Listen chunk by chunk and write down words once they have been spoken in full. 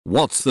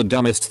What's the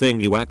dumbest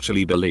thing you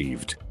actually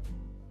believed?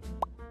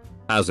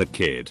 As a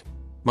kid,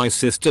 my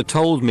sister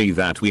told me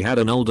that we had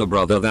an older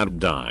brother that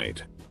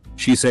died.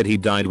 She said he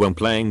died when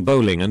playing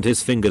bowling and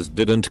his fingers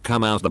didn't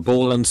come out the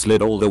ball and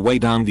slid all the way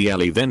down the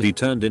alley, then he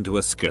turned into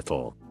a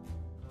skittle.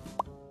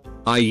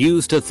 I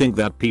used to think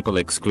that people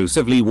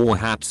exclusively wore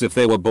hats if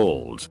they were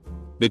bald,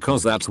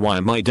 because that's why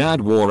my dad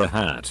wore a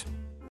hat.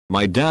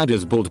 My dad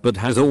is bald but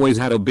has always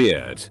had a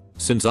beard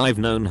since I've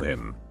known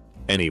him.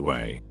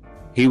 Anyway,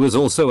 he was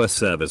also a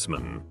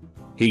serviceman.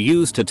 He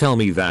used to tell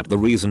me that the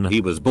reason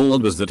he was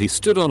bald was that he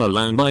stood on a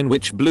landmine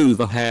which blew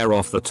the hair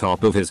off the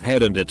top of his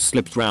head and it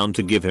slipped round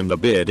to give him the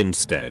beard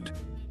instead.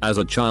 As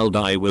a child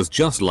I was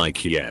just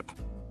like, yep.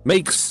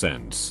 Makes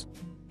sense.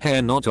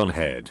 Hair not on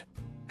head.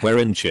 Hair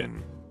in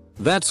chin.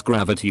 That's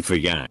gravity for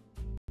ya.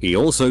 He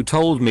also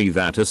told me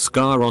that a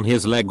scar on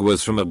his leg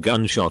was from a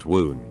gunshot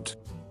wound.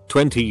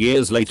 20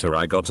 years later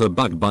I got a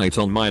bug bite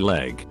on my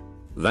leg.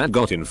 That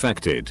got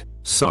infected,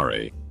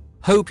 sorry.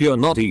 Hope you're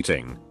not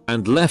eating,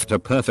 and left a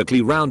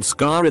perfectly round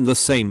scar in the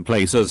same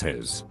place as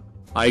his.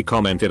 I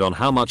commented on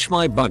how much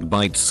my bug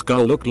bite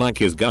skull looked like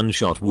his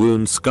gunshot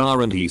wound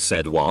scar and he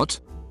said, "What?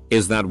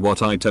 Is that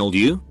what I told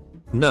you?"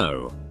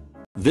 No.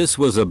 This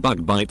was a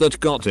bug bite that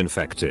got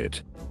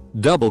infected.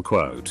 Double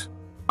quote.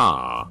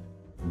 Ah.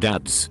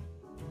 Dads.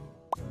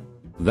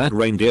 That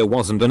reindeer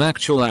wasn't an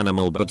actual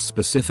animal but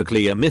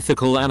specifically a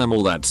mythical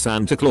animal that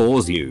Santa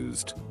Claus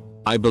used.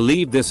 I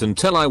believed this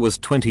until I was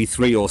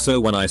 23 or so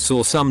when I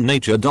saw some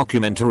nature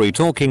documentary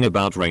talking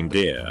about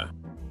reindeer.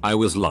 I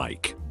was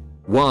like,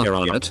 why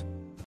are it?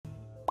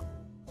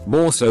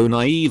 More so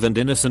naive and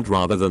innocent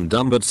rather than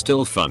dumb but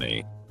still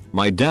funny.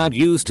 My dad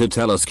used to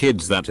tell us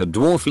kids that a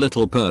dwarf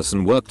little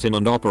person worked in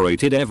and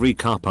operated every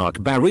car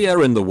park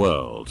barrier in the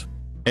world.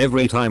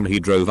 Every time he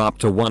drove up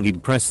to one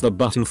he'd press the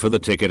button for the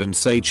ticket and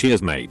say,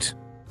 "Cheers mate.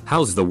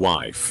 How's the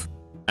wife?"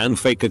 and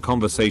fake a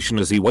conversation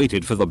as he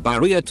waited for the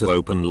barrier to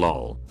open,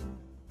 lol.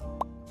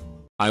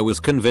 I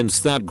was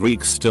convinced that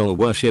Greeks still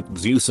worshipped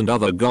Zeus and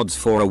other gods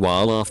for a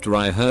while after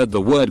I heard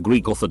the word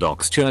Greek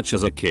Orthodox Church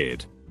as a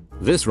kid.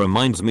 This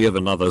reminds me of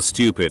another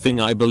stupid thing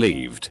I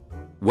believed.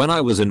 When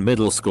I was in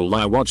middle school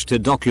I watched a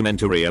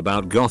documentary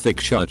about Gothic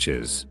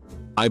churches.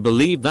 I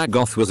believed that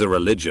goth was a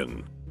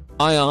religion.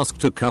 I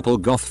asked a couple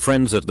goth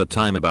friends at the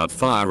time about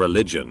fire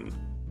religion.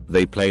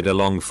 They played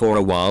along for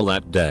a while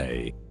that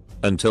day.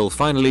 Until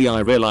finally I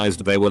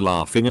realized they were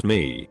laughing at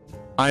me.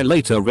 I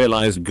later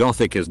realized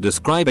Gothic is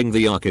describing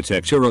the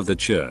architecture of the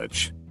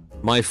church.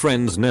 My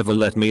friends never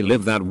let me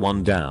live that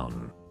one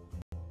down.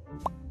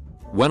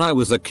 When I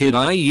was a kid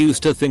I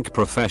used to think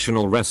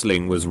professional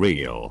wrestling was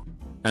real.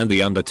 And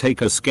The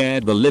Undertaker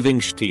scared the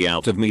living shit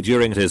out of me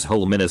during his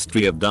whole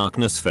Ministry of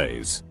Darkness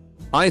phase.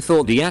 I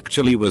thought he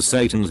actually was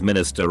Satan's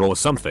minister or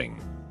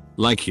something.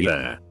 Like,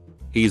 yeah.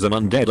 He's an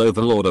undead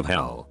overlord of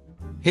hell.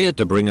 Here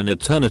to bring an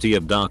eternity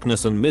of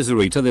darkness and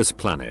misery to this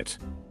planet.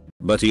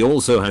 But he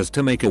also has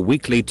to make a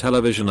weekly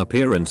television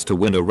appearance to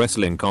win a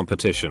wrestling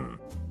competition.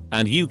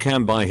 And you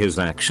can buy his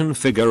action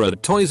figure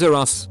at Toys R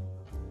Us.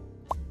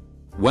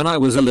 When I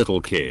was a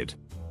little kid,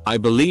 I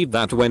believed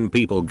that when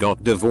people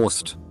got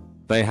divorced,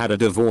 they had a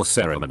divorce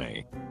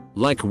ceremony.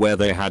 Like where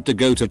they had to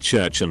go to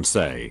church and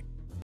say,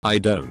 "I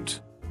don't."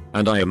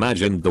 And I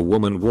imagined the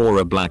woman wore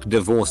a black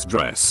divorce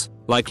dress,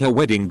 like her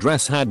wedding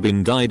dress had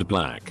been dyed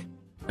black.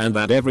 And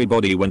that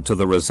everybody went to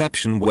the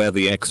reception where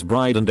the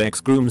ex-bride and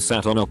ex-groom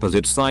sat on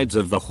opposite sides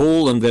of the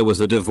hall and there was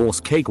a divorce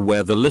cake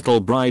where the little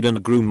bride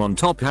and groom on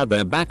top had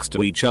their backs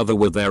to each other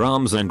with their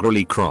arms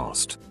angrily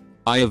crossed.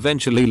 I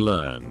eventually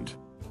learned,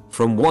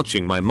 from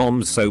watching my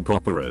mom's soap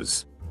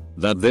operas,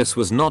 that this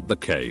was not the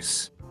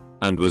case.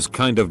 And was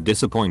kind of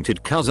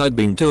disappointed cause I'd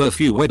been to a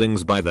few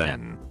weddings by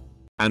then.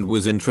 And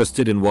was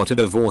interested in what a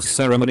divorce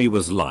ceremony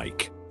was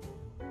like.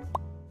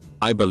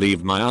 I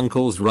believed my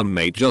uncle's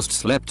roommate just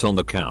slept on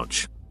the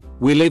couch.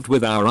 We lived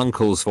with our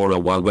uncles for a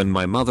while when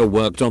my mother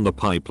worked on the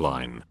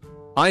pipeline.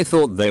 I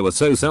thought they were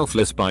so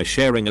selfless by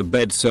sharing a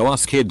bed so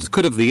us kids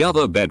could have the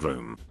other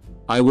bedroom.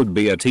 I would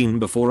be a teen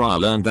before I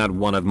learned that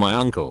one of my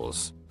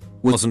uncles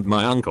wasn't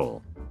my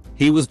uncle.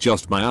 He was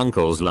just my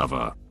uncle's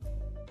lover.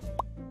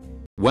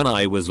 When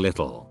I was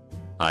little,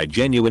 I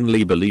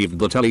genuinely believed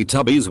the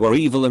Teletubbies were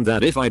evil and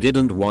that if I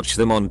didn't watch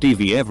them on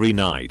TV every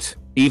night,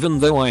 even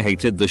though I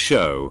hated the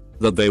show,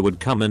 that they would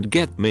come and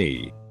get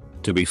me.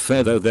 To be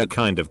fair though, they're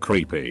kind of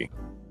creepy.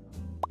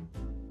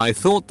 I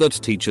thought that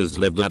teachers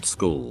lived at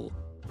school.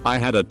 I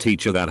had a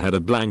teacher that had a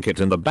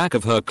blanket in the back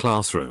of her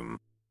classroom.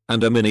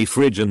 And a mini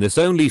fridge, and this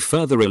only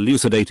further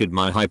elucidated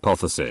my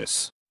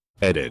hypothesis.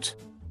 Edit.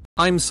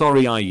 I'm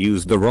sorry I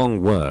used the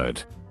wrong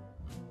word.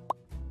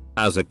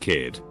 As a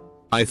kid,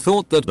 I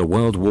thought that the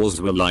world wars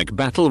were like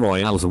battle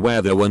royales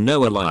where there were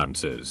no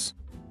alliances,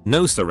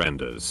 no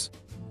surrenders,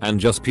 and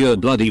just pure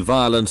bloody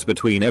violence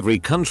between every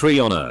country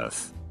on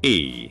earth.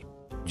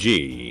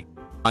 E.g.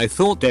 I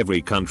thought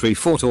every country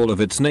fought all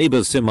of its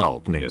neighbors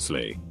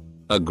simultaneously.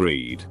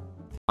 Agreed.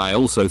 I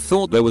also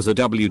thought there was a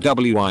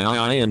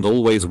WWII and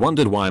always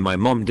wondered why my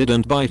mom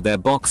didn't buy their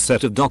box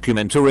set of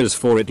documentaries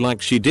for it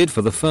like she did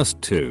for the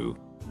first two.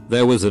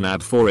 There was an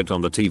ad for it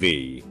on the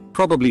TV,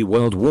 probably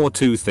World War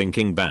II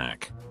thinking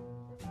back.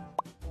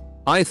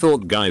 I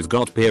thought guys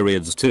got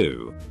periods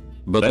too.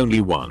 But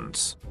only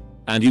once.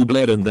 And you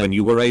bled and then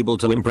you were able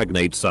to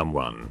impregnate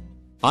someone.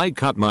 I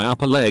cut my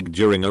upper leg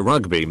during a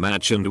rugby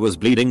match and was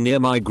bleeding near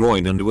my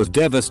groin and was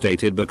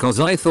devastated because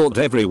I thought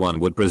everyone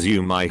would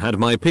presume I had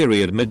my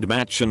period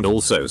mid-match and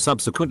also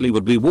subsequently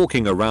would be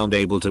walking around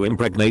able to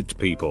impregnate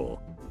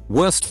people.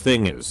 Worst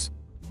thing is,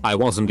 I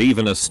wasn't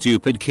even a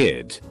stupid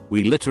kid.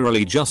 We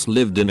literally just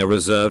lived in a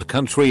reserved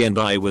country and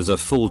I was a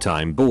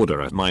full-time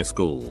boarder at my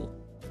school.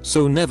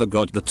 So never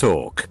got the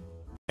talk.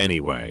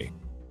 Anyway,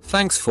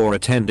 thanks for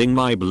attending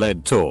my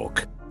bled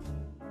talk.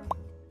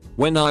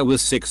 When I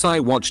was 6 I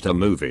watched a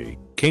movie,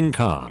 King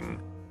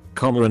Kong,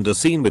 and a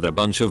scene with a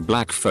bunch of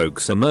black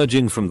folks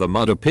emerging from the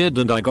mud appeared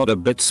and I got a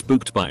bit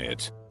spooked by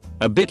it.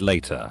 A bit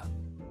later,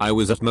 I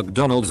was at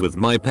McDonald's with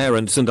my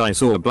parents and I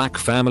saw a black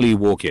family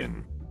walk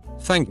in.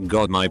 Thank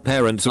God my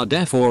parents are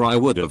deaf or I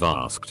would have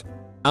asked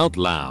out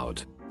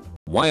loud,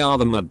 why are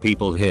the mud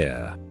people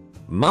here?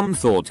 Mum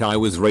thought I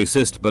was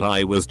racist but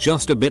I was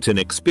just a bit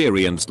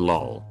inexperienced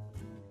lol.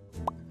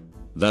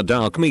 The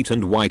dark meat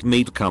and white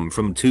meat come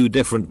from two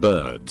different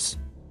birds.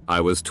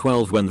 I was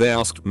 12 when they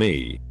asked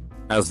me,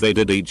 as they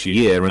did each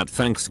year at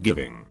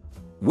Thanksgiving,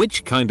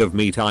 which kind of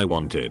meat I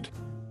wanted.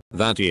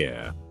 That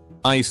year,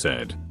 I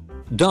said,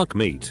 dark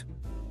meat.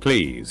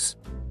 Please.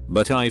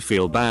 But I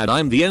feel bad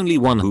I'm the only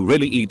one who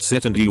really eats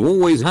it and you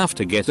always have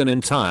to get an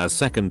entire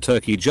second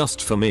turkey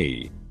just for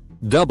me.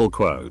 Double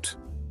quote.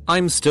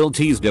 I'm still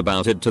teased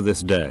about it to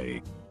this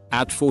day.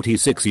 At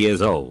 46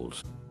 years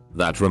old.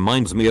 That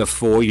reminds me of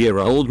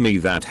 4-year-old me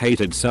that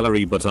hated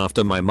celery but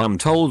after my mum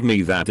told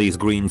me that these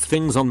green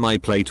things on my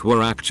plate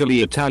were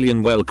actually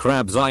Italian well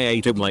crabs I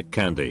ate it like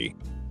candy.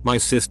 My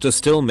sister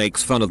still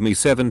makes fun of me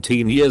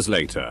 17 years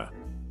later.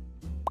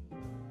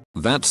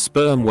 That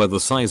sperm were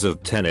the size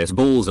of tennis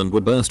balls and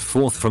would burst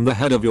forth from the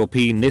head of your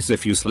penis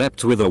if you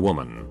slept with a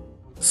woman.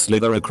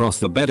 Slither across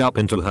the bed up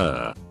into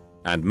her.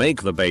 And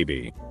make the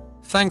baby.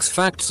 Thanks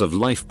Facts of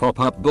Life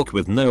pop-up book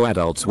with no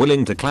adults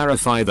willing to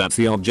clarify that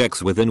the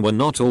objects within were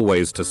not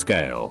always to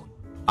scale.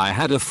 I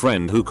had a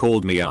friend who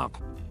called me up.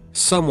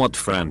 Somewhat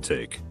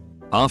frantic.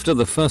 After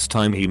the first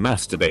time he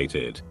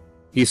masturbated.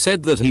 He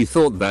said that he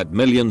thought that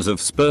millions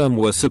of sperm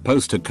were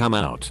supposed to come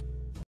out.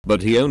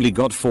 But he only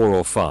got 4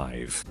 or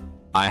 5.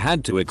 I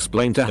had to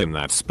explain to him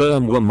that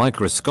sperm were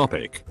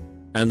microscopic.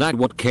 And that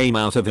what came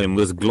out of him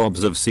was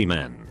globs of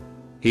semen.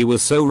 He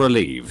was so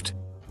relieved.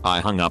 I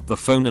hung up the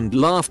phone and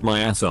laughed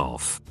my ass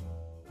off.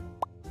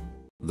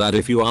 That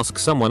if you ask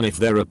someone if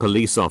they're a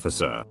police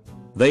officer,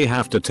 they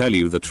have to tell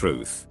you the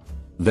truth.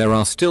 There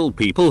are still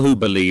people who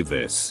believe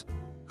this.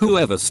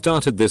 Whoever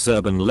started this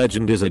urban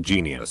legend is a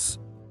genius.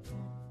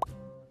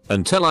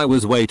 Until I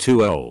was way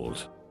too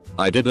old.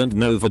 I didn't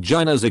know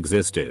vaginas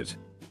existed.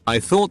 I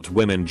thought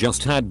women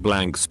just had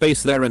blank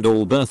space there and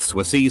all births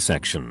were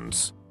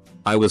C-sections.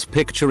 I was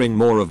picturing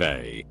more of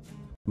a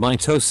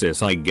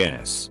mitosis I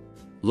guess.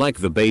 Like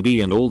the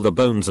baby and all the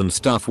bones and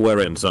stuff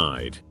were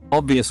inside,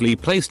 obviously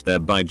placed there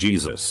by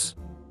Jesus.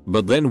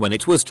 But then when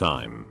it was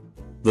time,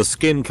 the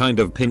skin kind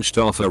of pinched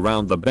off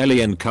around the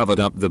belly and covered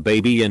up the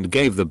baby and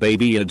gave the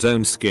baby its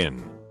own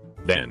skin.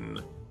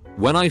 Then,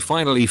 when I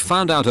finally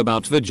found out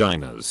about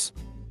vaginas,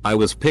 I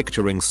was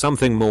picturing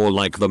something more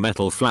like the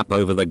metal flap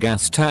over the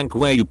gas tank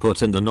where you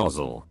put in the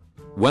nozzle.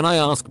 When I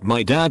asked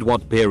my dad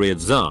what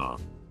periods are,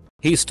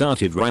 he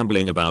started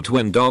rambling about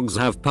when dogs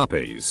have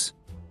puppies.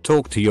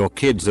 Talk to your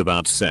kids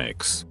about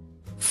sex.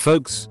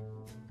 Folks.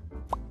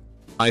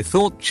 I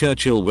thought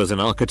Churchill was an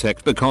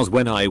architect because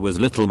when I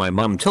was little my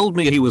mum told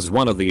me he was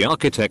one of the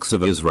architects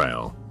of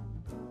Israel.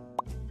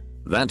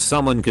 That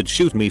someone could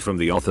shoot me from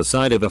the other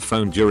side of a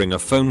phone during a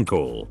phone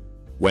call.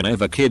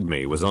 Whenever kid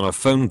me was on a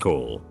phone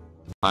call,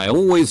 I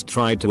always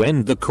tried to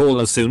end the call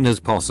as soon as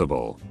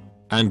possible.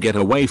 And get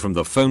away from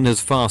the phone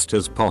as fast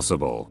as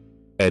possible.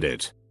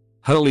 Edit.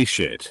 Holy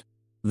shit.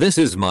 This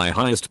is my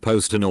highest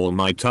post in all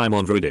my time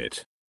on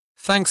Reddit.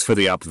 Thanks for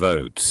the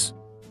upvotes.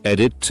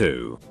 Edit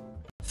 2.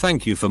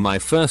 Thank you for my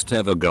first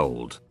ever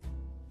gold.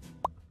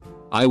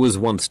 I was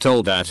once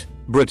told that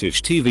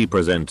British TV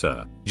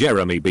presenter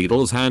Jeremy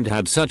Beadle's hand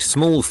had such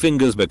small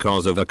fingers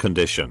because of a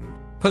condition,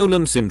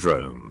 Poland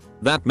syndrome,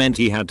 that meant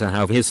he had to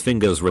have his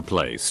fingers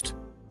replaced.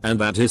 And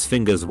that his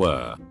fingers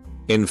were,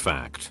 in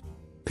fact,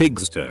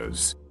 pig's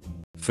toes.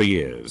 For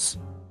years.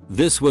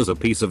 This was a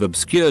piece of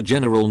obscure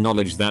general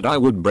knowledge that I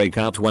would break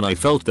out when I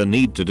felt the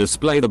need to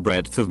display the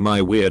breadth of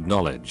my weird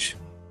knowledge.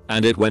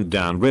 And it went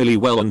down really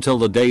well until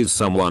the days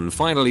someone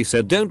finally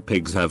said, don't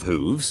pigs have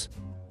hooves?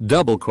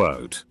 Double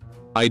quote.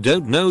 I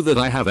don't know that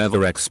I have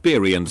ever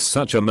experienced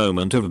such a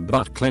moment of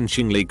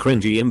butt-clenchingly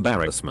cringy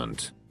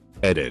embarrassment.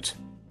 Edit.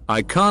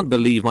 I can't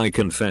believe my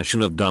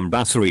confession of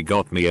dumbassery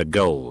got me a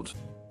gold.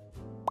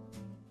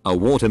 A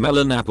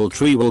watermelon apple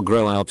tree will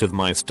grow out of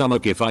my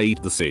stomach if I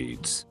eat the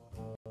seeds.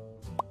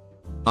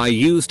 I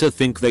used to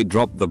think they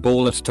dropped the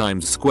ball at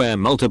Times Square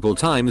multiple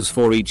times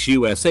for each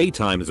USA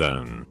time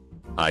zone.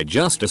 I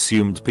just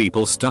assumed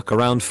people stuck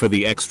around for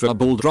the extra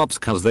ball drops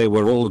cause they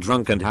were all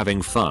drunk and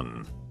having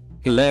fun.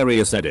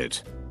 Hilarious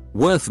edit.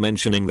 Worth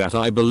mentioning that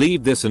I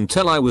believed this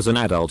until I was an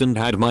adult and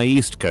had my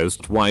East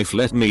Coast wife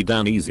let me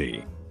down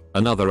easy.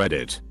 Another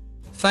edit.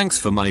 Thanks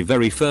for my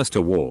very first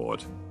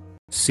award.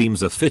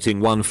 Seems a fitting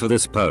one for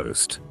this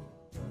post.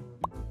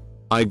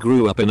 I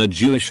grew up in a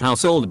Jewish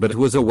household but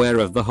was aware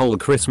of the whole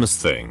Christmas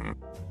thing.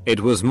 It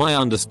was my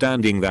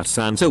understanding that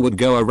Santa would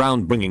go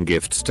around bringing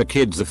gifts to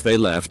kids if they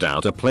left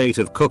out a plate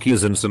of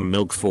cookies and some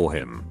milk for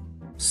him.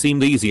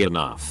 Seemed easy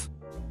enough.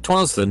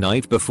 'Twas the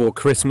night before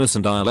Christmas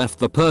and I left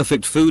the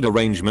perfect food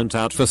arrangement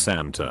out for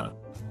Santa.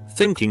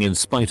 Thinking in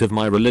spite of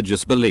my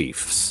religious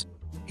beliefs,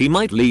 he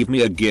might leave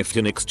me a gift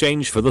in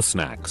exchange for the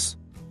snacks.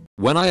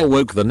 When I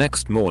awoke the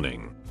next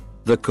morning,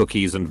 the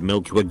cookies and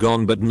milk were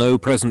gone but no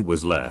present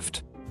was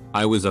left.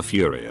 I was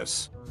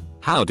furious.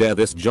 How dare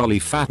this jolly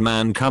fat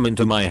man come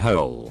into my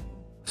hole,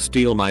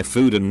 steal my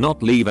food and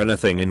not leave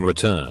anything in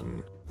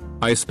return.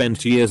 I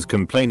spent years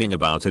complaining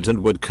about it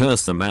and would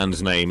curse the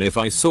man's name if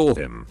I saw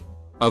him.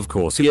 Of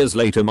course years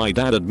later my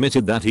dad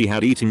admitted that he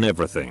had eaten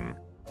everything.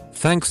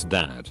 Thanks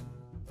Dad.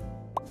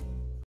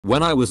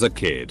 When I was a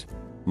kid,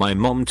 my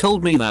mom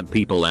told me that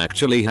people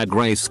actually had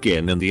grey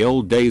skin in the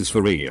old days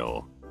for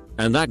real.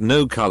 And that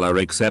no color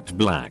except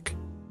black,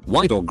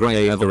 white or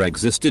grey ever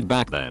existed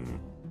back then.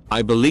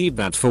 I believed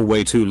that for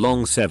way too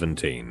long.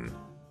 17.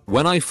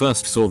 When I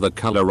first saw the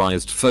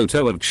colorized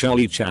photo of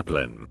Charlie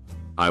Chaplin,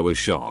 I was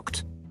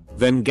shocked.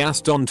 Then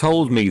Gaston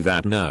told me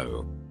that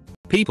no,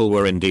 people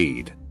were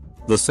indeed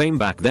the same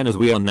back then as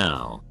we are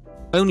now.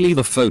 Only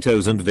the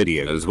photos and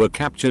videos were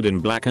captured in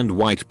black and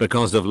white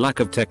because of lack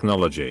of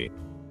technology.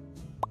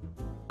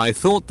 I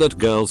thought that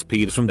girls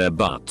peed from their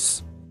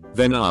butts.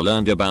 Then I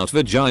learned about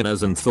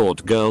vaginas and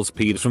thought girls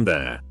peed from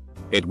there.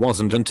 It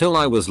wasn't until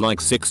I was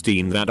like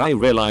 16 that I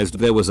realized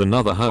there was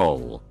another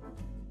hole.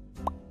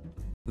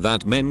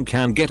 That men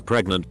can get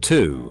pregnant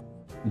too.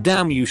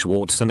 Damn you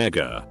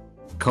Schwarzenegger.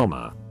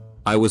 Comma.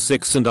 I was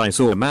 6 and I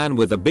saw a man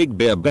with a big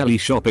beer belly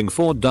shopping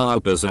for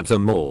diapers at a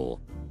mall.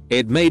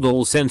 It made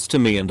all sense to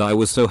me and I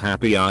was so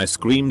happy I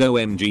screamed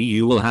OMG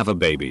you will have a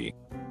baby.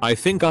 I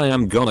think I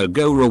am gonna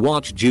go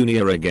rewatch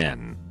Junior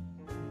again.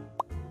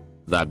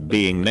 That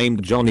being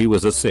named Johnny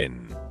was a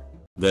sin.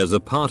 There's a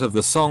part of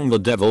the song The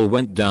Devil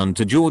Went Down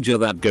to Georgia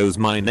that goes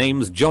my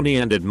name's Johnny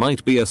and it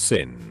might be a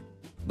sin.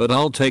 But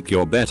I'll take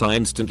your bet I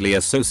instantly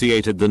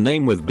associated the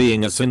name with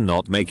being a sin,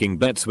 not making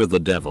bets with the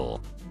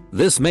devil.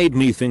 This made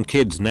me think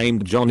kids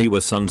named Johnny were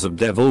sons of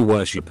devil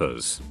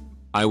worshippers.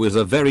 I was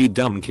a very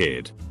dumb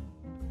kid.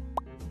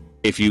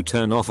 If you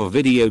turn off a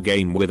video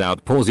game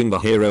without pausing the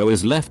hero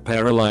is left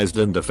paralyzed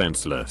and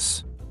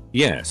defenseless.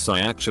 Yes,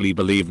 I actually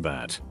believe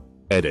that.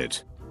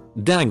 Edit.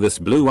 Dang, this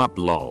blew up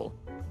lol.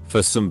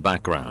 For some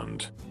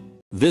background,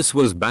 this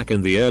was back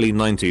in the early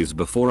 90s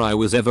before I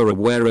was ever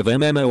aware of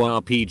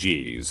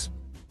MMORPGs.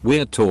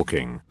 We're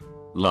talking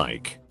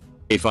like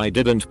if I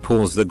didn't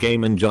pause the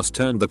game and just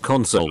turned the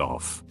console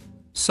off,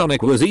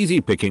 Sonic was easy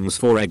pickings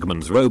for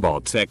Eggman's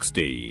Robots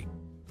XD.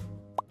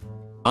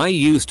 I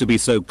used to be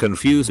so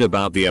confused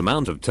about the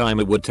amount of time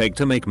it would take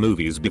to make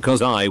movies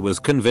because I was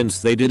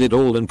convinced they did it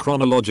all in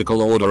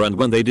chronological order, and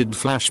when they did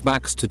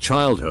flashbacks to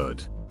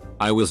childhood,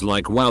 I was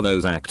like, wow,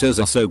 those actors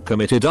are so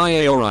committed.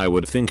 Or I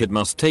would think it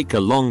must take a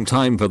long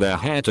time for their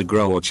hair to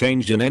grow or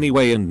change in any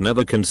way and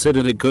never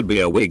considered it could be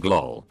a wig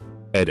lol.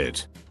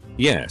 Edit.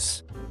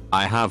 Yes,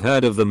 I have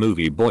heard of the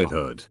movie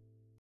Boyhood.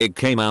 It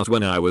came out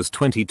when I was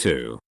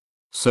 22.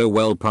 So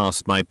well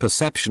past my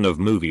perception of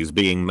movies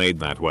being made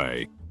that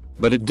way.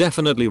 But it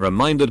definitely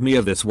reminded me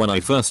of this when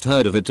I first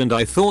heard of it and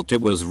I thought it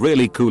was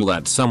really cool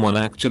that someone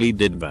actually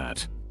did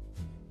that.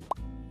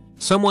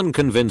 Someone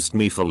convinced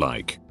me for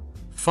like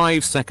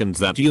 5 seconds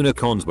that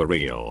unicorns were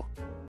real.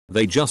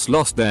 They just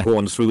lost their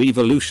horns through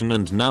evolution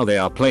and now they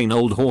are plain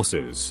old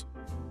horses.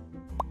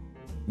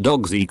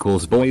 Dogs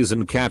equals boys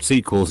and cats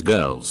equals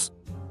girls.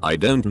 I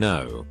don't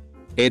know.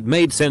 It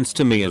made sense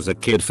to me as a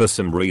kid for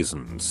some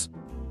reasons.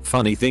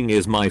 Funny thing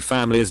is my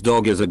family's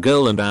dog is a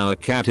girl and our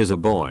cat is a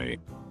boy.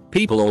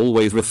 People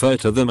always refer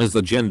to them as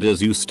the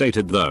genders you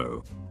stated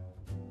though.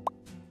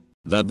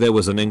 That there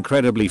was an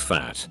incredibly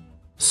fat,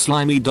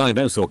 slimy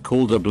dinosaur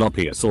called a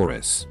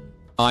Blopiosaurus.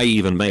 I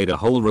even made a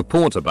whole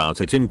report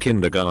about it in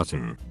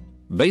kindergarten.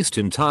 Based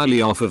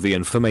entirely off of the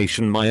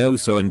information my oh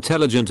so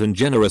intelligent and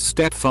generous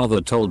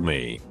stepfather told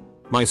me.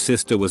 My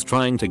sister was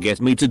trying to get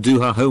me to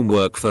do her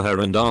homework for her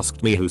and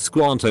asked me who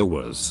Squanto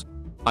was.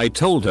 I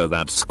told her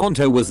that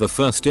Squanto was the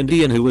first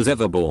Indian who was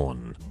ever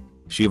born.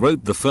 She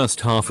wrote the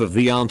first half of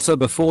the answer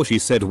before she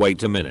said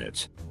wait a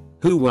minute.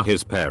 Who were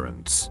his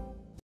parents?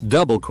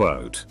 Double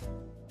quote.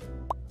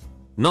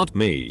 Not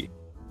me.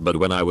 But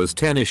when I was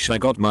 10ish I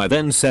got my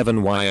then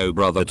 7yo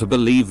brother to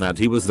believe that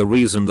he was the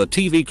reason the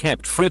TV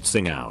kept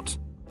fritzing out.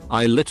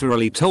 I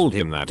literally told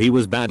him that he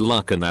was bad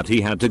luck and that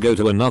he had to go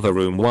to another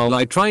room while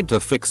I tried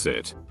to fix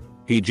it.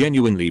 He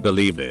genuinely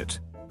believed it.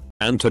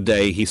 And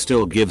today he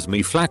still gives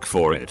me flack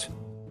for it.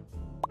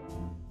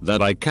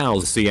 That I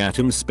can see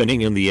atoms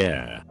spinning in the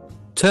air.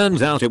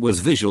 Turns out it was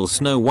visual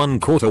snow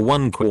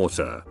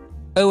 1/4.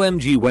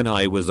 OMG, when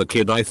I was a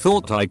kid I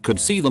thought I could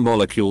see the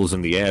molecules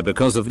in the air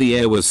because of the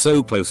air was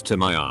so close to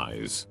my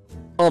eyes.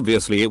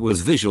 Obviously it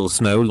was visual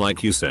snow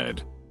like you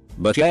said.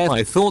 But yeah,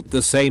 I thought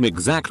the same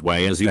exact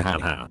way as you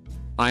haha.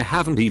 I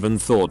haven't even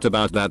thought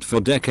about that for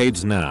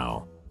decades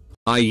now.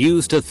 I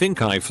used to think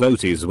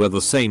floaties were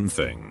the same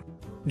thing.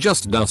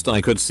 Just dust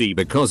I could see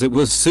because it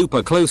was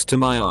super close to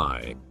my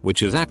eye,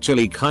 which is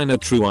actually kinda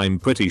true, I'm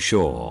pretty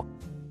sure.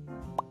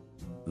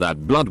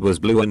 That blood was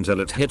blue until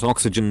it hit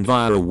oxygen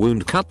via a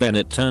wound cut, then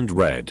it turned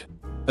red.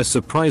 A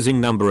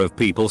surprising number of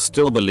people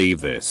still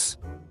believe this.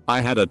 I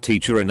had a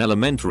teacher in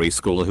elementary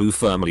school who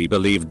firmly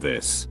believed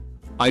this.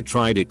 I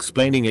tried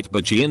explaining it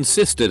but she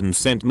insisted and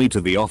sent me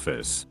to the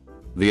office.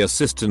 The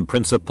assistant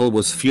principal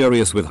was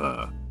furious with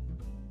her.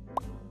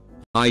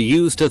 I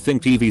used to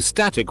think TV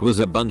static was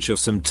a bunch of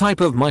some type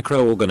of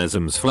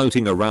microorganisms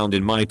floating around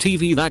in my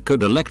TV that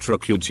could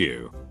electrocute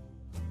you.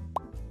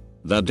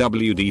 The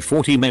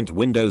WD-40 meant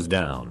windows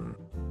down.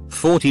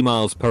 40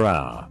 miles per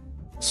hour.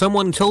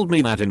 Someone told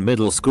me that in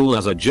middle school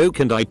as a joke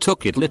and I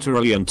took it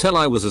literally until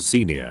I was a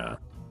senior.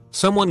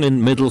 Someone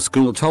in middle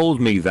school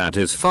told me that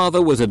his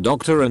father was a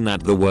doctor and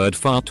that the word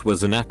fart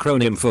was an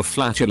acronym for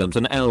flatulent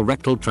and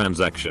rectal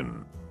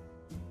transaction.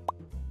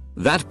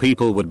 That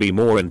people would be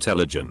more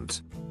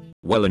intelligent,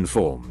 well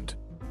informed,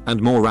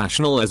 and more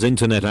rational as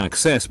internet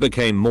access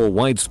became more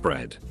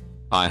widespread.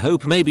 I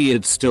hope maybe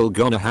it's still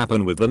gonna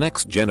happen with the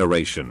next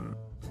generation.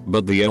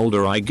 But the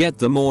older I get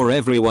the more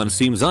everyone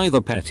seems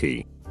either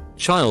petty,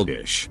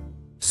 childish,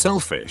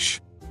 selfish,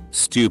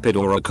 stupid,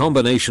 or a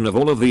combination of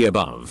all of the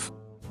above.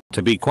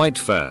 To be quite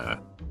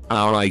fair,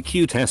 our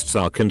IQ tests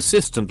are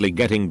consistently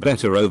getting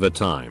better over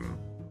time.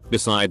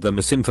 Beside the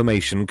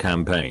misinformation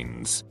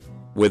campaigns,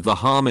 with the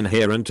harm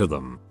inherent to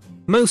them,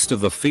 most of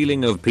the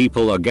feeling of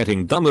people are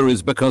getting dumber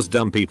is because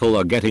dumb people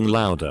are getting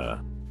louder.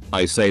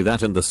 I say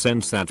that in the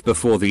sense that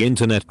before the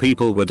internet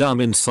people were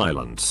dumb in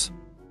silence,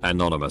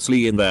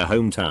 anonymously in their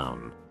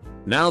hometown.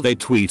 Now they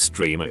tweet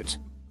stream it.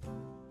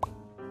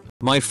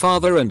 My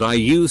father and I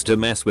used to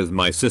mess with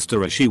my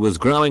sister as she was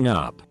growing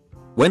up.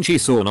 When she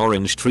saw an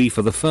orange tree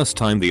for the first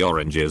time, the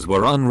oranges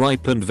were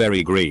unripe and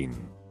very green.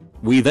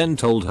 We then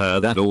told her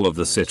that all of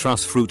the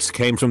citrus fruits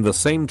came from the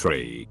same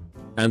tree,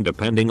 and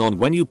depending on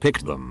when you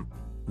picked them,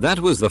 that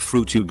was the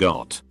fruit you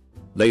got.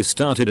 They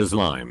started as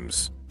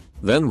limes,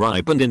 then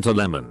ripened into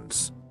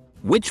lemons,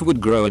 which would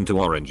grow into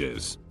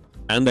oranges,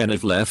 and then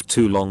if left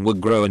too long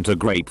would grow into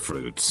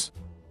grapefruits.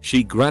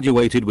 She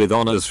graduated with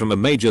honors from a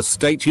major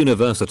state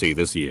university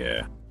this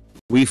year.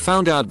 We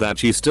found out that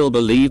she still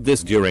believed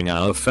this during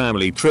our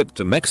family trip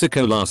to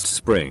Mexico last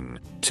spring,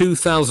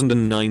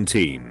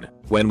 2019,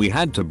 when we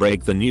had to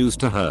break the news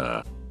to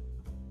her.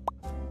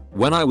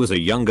 When I was a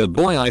younger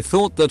boy I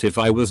thought that if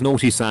I was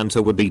naughty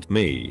Santa would beat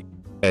me.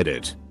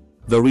 Edit.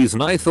 The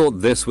reason I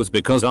thought this was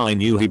because I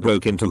knew he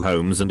broke into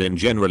homes and in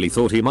generally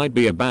thought he might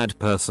be a bad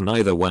person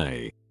either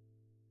way.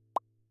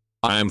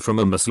 I am from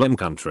a Muslim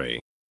country.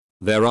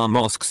 There are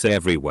mosques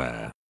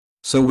everywhere.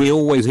 So we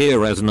always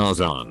hear an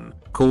azan,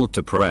 call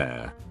to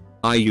prayer.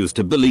 I used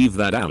to believe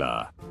that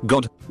Allah,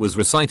 God, was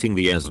reciting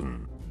the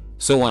azan.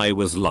 So I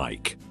was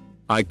like,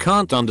 I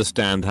can't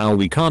understand how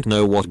we can't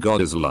know what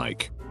God is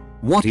like,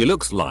 what he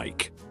looks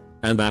like,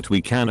 and that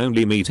we can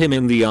only meet him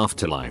in the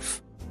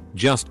afterlife.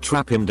 Just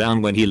trap him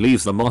down when he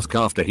leaves the mosque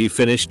after he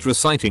finished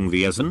reciting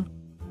the azan?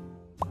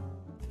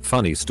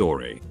 Funny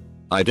story.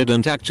 I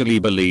didn't actually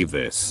believe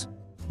this.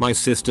 My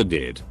sister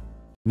did.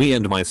 Me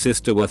and my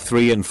sister were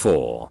 3 and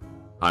 4.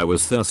 I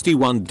was thirsty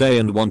one day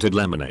and wanted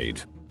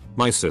lemonade.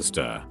 My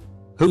sister,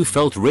 who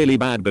felt really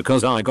bad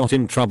because I got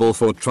in trouble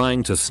for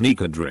trying to sneak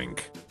a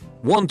drink,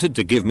 wanted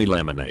to give me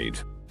lemonade.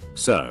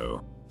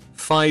 So,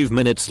 5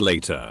 minutes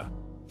later,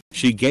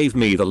 she gave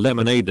me the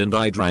lemonade and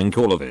I drank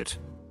all of it.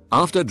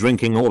 After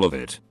drinking all of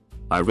it,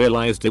 I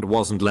realized it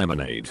wasn't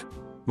lemonade.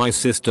 My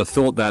sister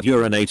thought that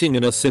urinating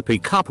in a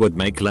sippy cup would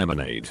make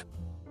lemonade.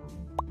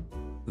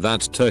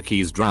 That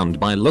turkeys drowned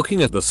by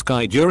looking at the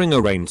sky during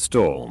a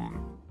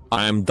rainstorm.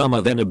 I am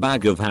dumber than a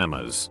bag of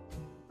hammers.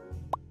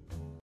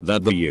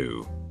 That the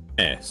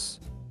US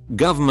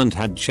government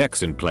had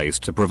checks in place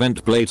to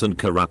prevent blatant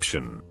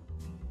corruption.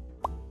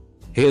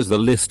 Here's the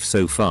list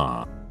so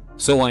far.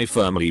 So I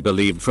firmly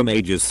believed from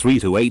ages 3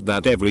 to 8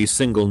 that every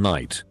single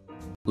night,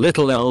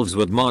 little elves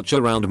would march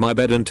around my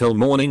bed until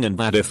morning and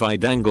that if I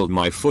dangled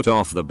my foot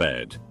off the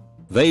bed,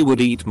 they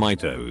would eat my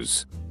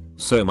toes.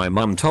 So my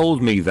mum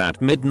told me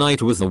that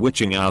midnight was the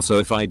witching hour, so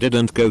if I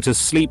didn't go to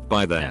sleep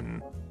by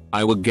then,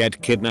 I would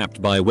get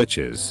kidnapped by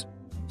witches.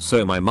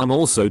 So my mum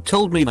also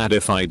told me that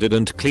if I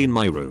didn't clean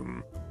my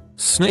room,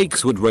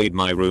 snakes would raid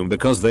my room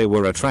because they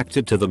were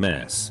attracted to the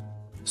mess.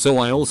 So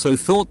I also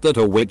thought that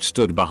a witch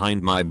stood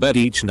behind my bed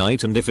each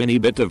night and if any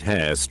bit of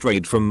hair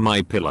strayed from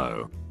my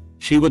pillow,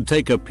 she would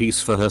take a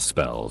piece for her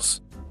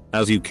spells.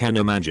 As you can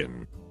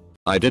imagine,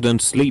 I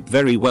didn't sleep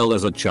very well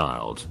as a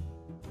child.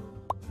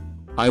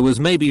 I was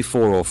maybe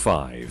 4 or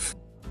 5.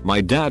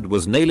 My dad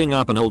was nailing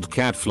up an old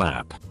cat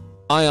flap.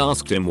 I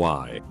asked him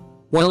why.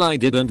 Well, I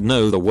didn't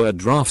know the word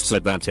drafts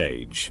at that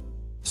age.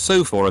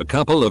 So for a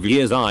couple of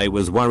years I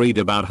was worried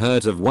about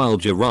herds of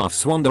wild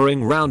giraffes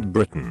wandering round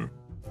Britain,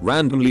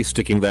 randomly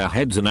sticking their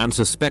heads in and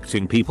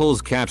suspecting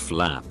people's cat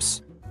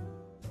flaps.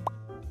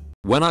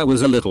 When I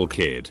was a little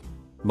kid,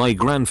 my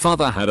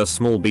grandfather had a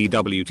small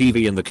BW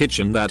TV in the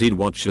kitchen that he'd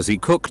watch as he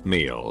cooked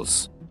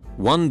meals.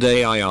 One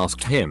day I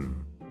asked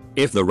him,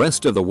 if the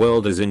rest of the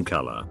world is in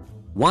color,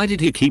 why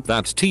did he keep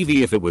that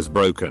TV if it was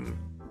broken?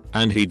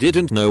 And he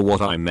didn't know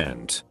what I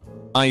meant.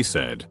 I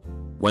said,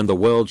 when the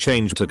world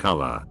changed to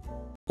color,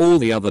 all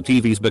the other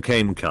TVs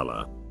became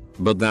color,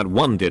 but that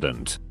one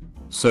didn't.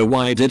 So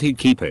why did he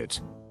keep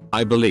it?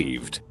 I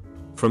believed,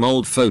 from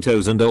old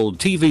photos and old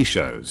TV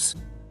shows,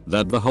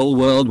 that the whole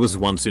world was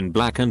once in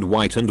black and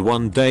white and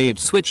one day it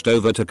switched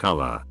over to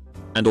color.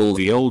 And all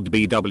the old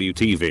BW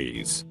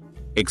TVs,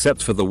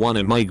 except for the one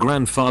in my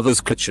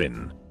grandfather's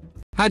kitchen,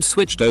 had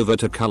switched over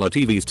to color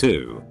TVs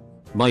too.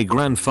 My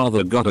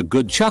grandfather got a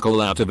good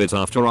chuckle out of it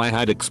after I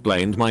had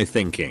explained my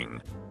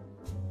thinking.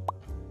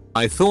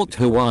 I thought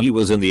Hawaii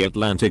was in the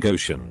Atlantic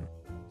Ocean,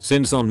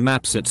 since on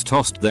maps it's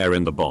tossed there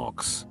in the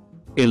box.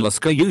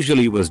 Alaska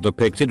usually was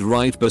depicted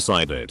right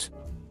beside it.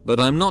 But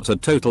I'm not a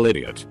total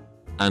idiot,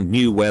 and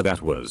knew where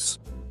that was.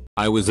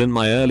 I was in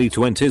my early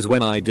 20s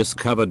when I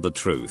discovered the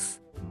truth.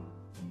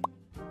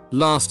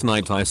 Last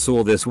night I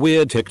saw this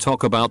weird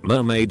TikTok about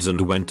mermaids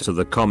and went to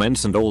the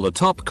comments, and all the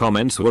top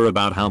comments were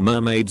about how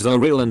mermaids are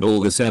real and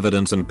all this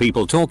evidence and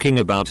people talking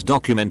about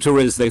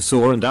documentaries they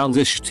saw and all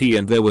this shit,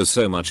 and there was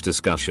so much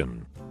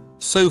discussion.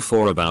 So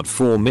for about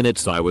 4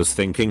 minutes I was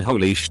thinking,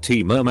 holy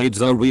shit,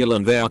 mermaids are real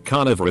and they are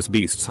carnivorous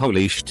beasts,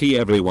 holy shit,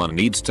 everyone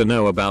needs to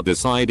know about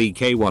this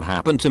IDK what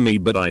happened to me,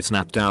 but I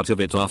snapped out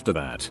of it after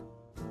that.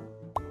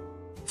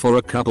 For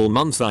a couple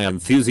months I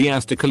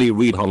enthusiastically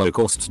read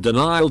Holocaust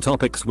denial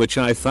topics which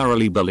I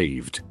thoroughly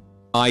believed.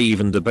 I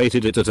even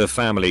debated it at a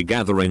family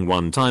gathering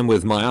one time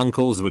with my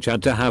uncles, which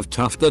had to have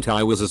tough that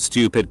I was a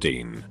stupid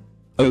teen.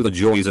 Oh, the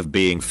joys of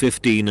being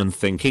 15 and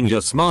thinking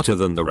you're smarter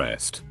than the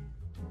rest.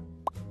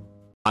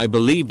 I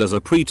believed as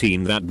a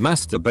preteen that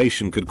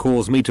masturbation could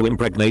cause me to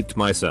impregnate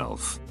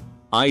myself.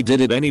 I did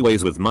it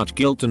anyways with much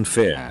guilt and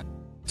fear.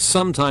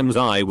 Sometimes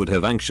I would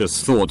have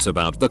anxious thoughts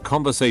about the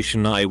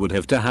conversation I would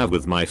have to have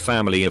with my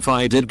family if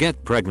I did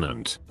get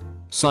pregnant.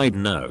 Side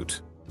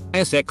note.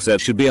 Sex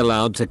ed should be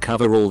allowed to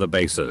cover all the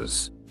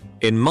bases,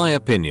 in my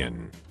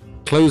opinion.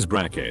 Close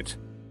bracket.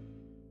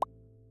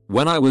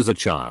 When I was a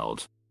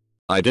child,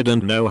 I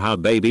didn't know how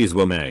babies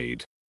were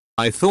made.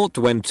 I thought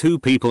when two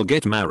people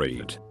get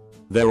married,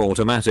 they're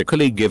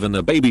automatically given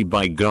a baby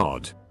by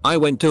God. I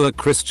went to a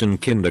Christian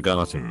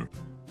kindergarten.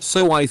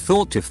 So I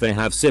thought if they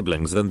have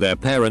siblings then their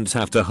parents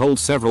have to hold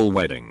several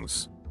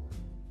weddings.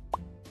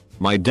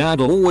 My dad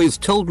always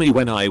told me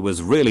when I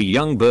was really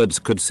young birds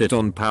could sit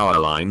on power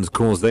lines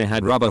cause they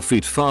had rubber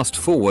feet. Fast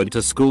forward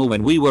to school,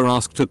 when we were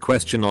asked a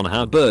question on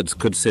how birds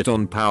could sit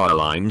on power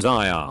lines,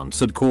 I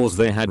answered cause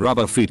they had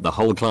rubber feet. The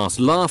whole class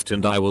laughed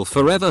and I will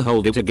forever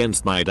hold it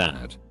against my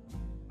dad.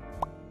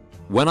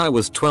 When I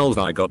was 12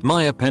 I got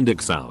my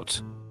appendix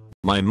out.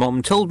 My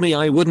mom told me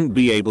I wouldn't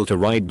be able to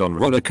ride on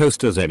roller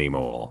coasters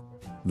anymore.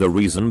 The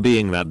reason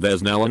being that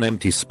there's now an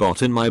empty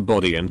spot in my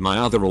body and my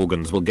other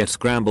organs will get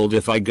scrambled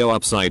if I go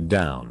upside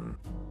down.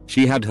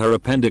 She had her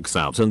appendix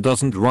out and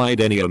doesn't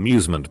ride any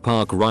amusement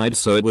park rides,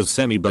 so it was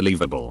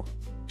semi-believable.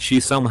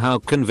 She somehow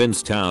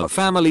convinced our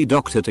family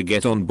doctor to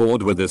get on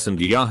board with this, and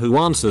Yahoo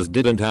Answers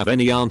didn't have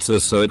any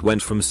answers, so it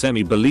went from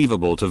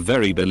semi-believable to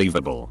very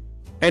believable.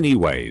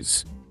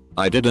 Anyways,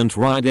 I didn't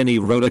ride any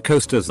roller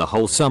coasters the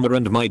whole summer,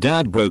 and my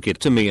dad broke it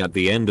to me at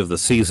the end of the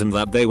season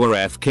that they were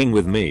f***ing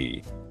with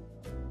me.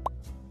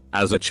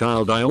 As a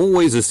child I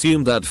always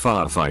assumed that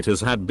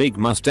firefighters had big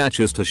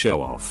mustaches to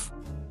show off.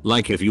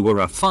 Like if you were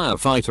a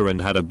firefighter and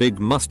had a big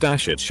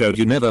mustache it showed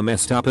you never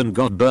messed up and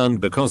got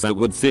burned, because that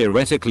would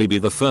theoretically be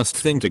the first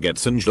thing to get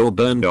singed or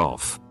burned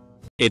off.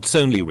 It's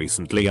only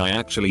recently I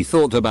actually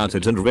thought about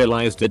it and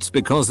realized it's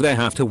because they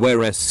have to wear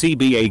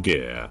SCBA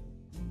gear.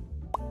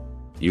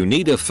 You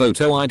need a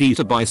photo ID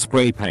to buy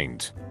spray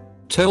paint.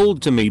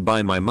 Told to me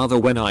by my mother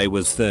when I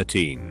was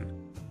 13.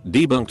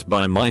 Debunked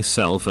by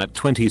myself at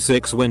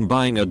 26 when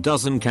buying a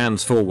dozen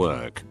cans for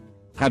work.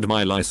 Had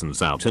my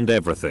license out and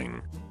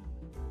everything.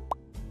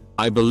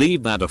 I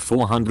believe that a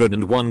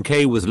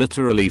 401k was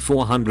literally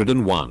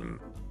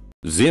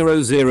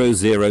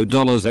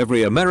 $401,000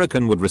 every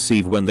American would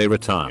receive when they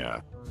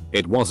retire.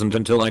 It wasn't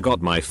until I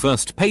got my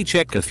first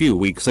paycheck a few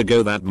weeks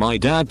ago that my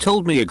dad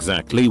told me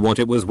exactly what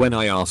it was when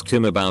I asked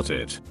him about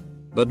it.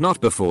 But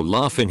not before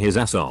laughing his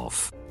ass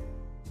off.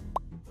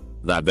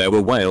 That there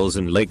were whales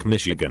in Lake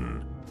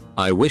Michigan.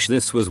 I wish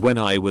this was when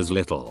I was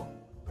little.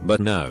 But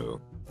no.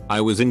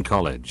 I was in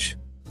college.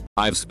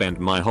 I've spent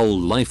my whole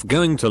life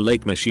going to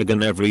Lake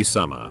Michigan every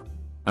summer.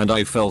 And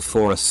I fell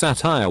for a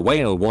satire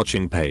whale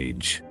watching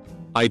page.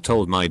 I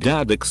told my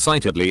dad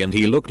excitedly and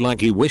he looked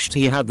like he wished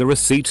he had the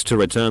receipt to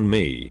return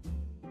me.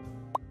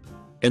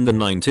 In the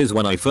 90s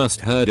when I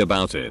first heard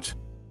about it,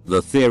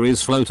 The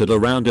theories floated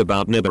around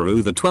about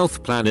Nibiru, the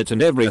 12th planet,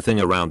 and everything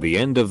around the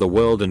end of the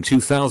world in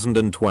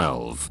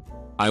 2012.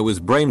 I was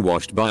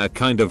brainwashed by a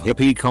kind of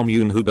hippie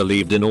commune who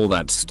believed in all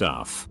that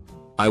stuff.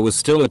 I was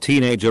still a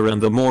teenager,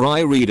 and the more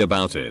I read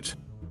about it,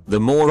 the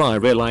more I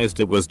realized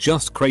it was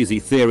just crazy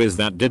theories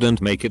that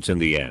didn't make it in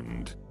the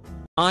end.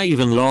 I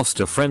even lost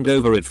a friend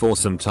over it for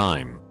some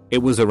time.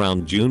 It was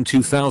around June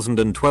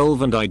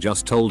 2012 and I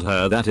just told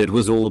her that it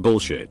was all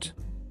bullshit.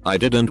 I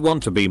didn't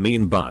want to be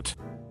mean, but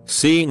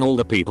seeing all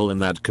the people in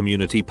that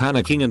community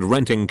panicking and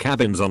renting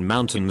cabins on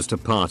mountains to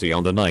party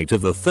on the night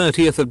of the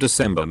 30th of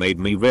December made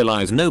me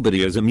realize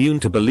nobody is immune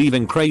to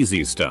believing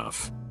crazy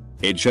stuff.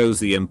 It shows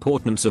the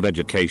importance of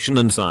education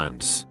and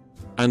science.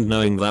 And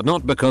knowing that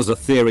not because a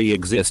theory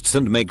exists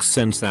and makes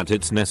sense that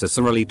it's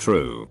necessarily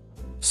true.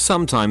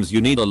 Sometimes you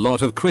need a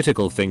lot of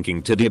critical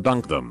thinking to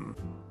debunk them.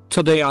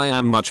 Today I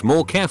am much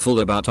more careful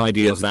about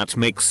ideas that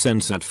make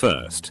sense at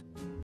first,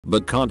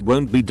 but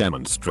won't be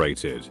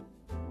demonstrated.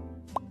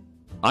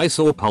 I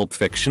saw Pulp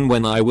Fiction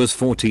when I was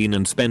 14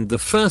 and spent the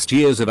first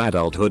years of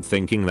adulthood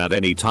thinking that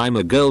any time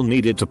a girl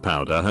needed to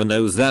powder her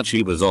nose that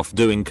she was off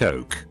doing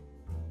coke.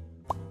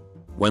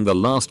 When the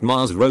last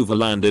Mars rover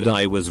landed,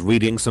 I was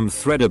reading some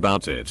thread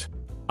about it.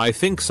 I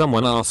think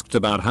someone asked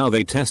about how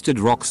they tested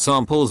rock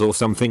samples or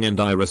something, and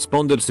I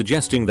responded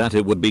suggesting that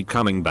it would be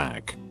coming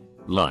back.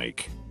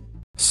 Like,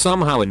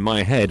 somehow in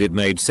my head it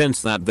made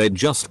sense that they'd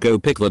just go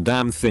pick the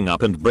damn thing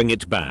up and bring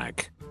it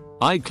back.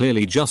 I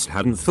clearly just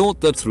hadn't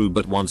thought that through,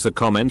 but once a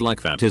comment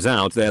like that is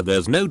out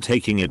there's no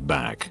taking it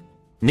back.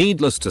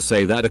 Needless to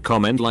say that a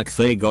comment like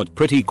they got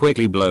pretty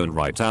quickly blown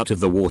right out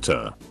of the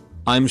water.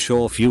 I'm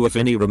sure few if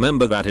any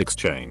remember that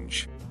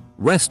exchange.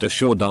 Rest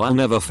assured I'll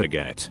never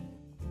forget.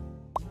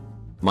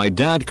 My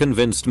dad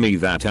convinced me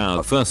that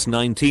our first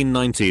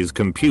 1990s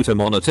computer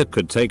monitor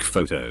could take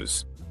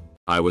photos.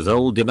 I was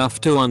old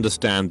enough to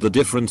understand the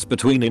difference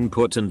between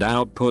input and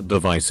output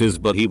devices,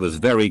 but he was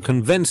very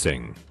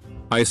convincing.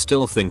 I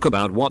still think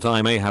about what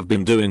I may have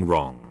been doing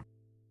wrong.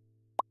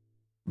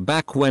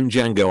 Back when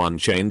Django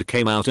Unchained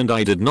came out and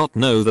I did not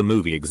know the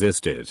movie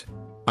existed,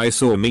 I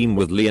saw a meme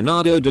with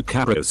Leonardo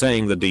DiCaprio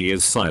saying the D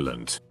is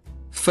silent.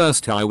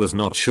 First I was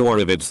not sure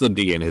if it's the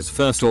D in his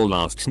first or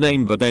last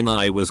name, but then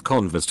I was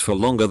convinced for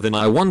longer than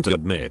I want to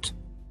admit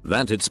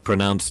that it's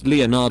pronounced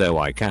Leonardo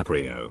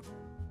DiCaprio.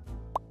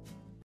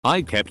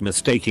 I kept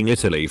mistaking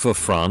Italy for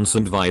France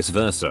and vice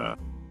versa.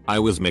 I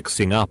was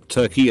mixing up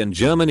Turkey and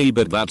Germany,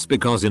 but that's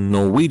because in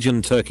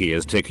Norwegian Turkey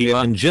is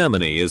Tyrkia and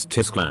Germany is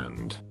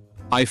Tyskland.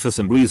 I for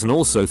some reason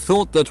also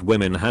thought that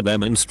women had their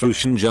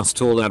menstruation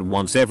just all at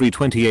once every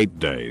 28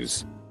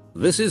 days.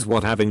 This is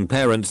what having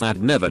parents that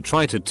never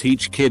try to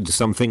teach kids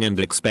something and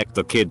expect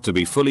the kid to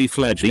be fully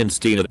fledged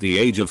Einstein at the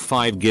age of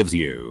 5 gives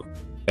you.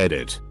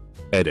 Edit.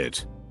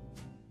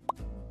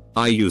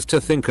 I used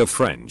to think of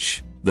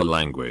French, the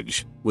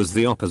language, was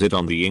the opposite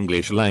on the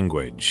English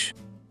language.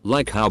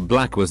 Like how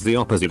black was the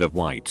opposite of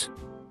white,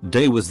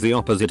 day was the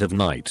opposite of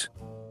night,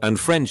 and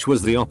French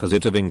was the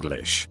opposite of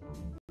English.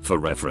 For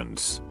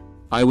reference,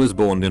 I was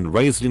born and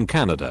raised in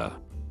Canada,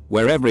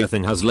 where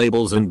everything has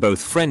labels in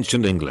both French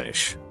and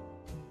English.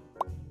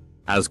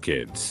 As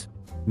kids,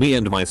 me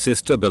and my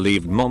sister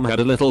believed mom had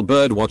a little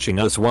bird watching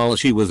us while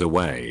she was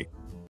away,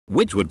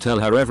 which would tell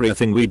her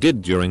everything we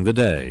did during the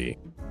day.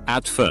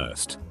 At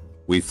first,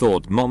 we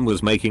thought mom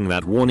was making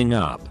that warning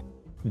up.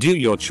 Do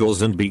your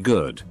chores and be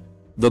good.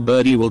 The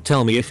birdie will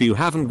tell me if you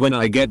haven't when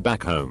I get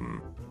back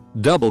home.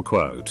 Double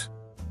quote.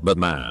 But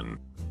man,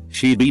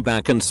 she'd be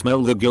back and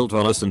smell the guilt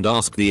on us and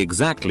ask the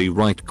exactly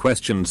right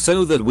question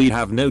so that we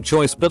have no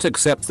choice but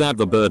accept that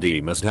the birdie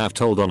must have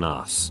told on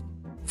us.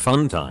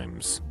 Fun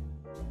times.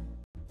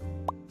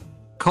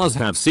 Cars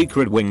have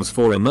secret wings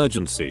for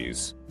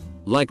emergencies.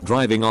 Like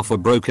driving off a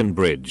broken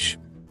bridge.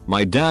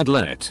 My dad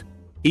let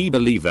he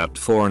believe that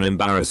for an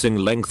embarrassing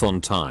length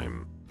on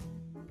time.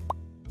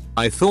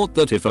 I thought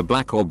that if a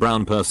black or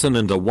brown person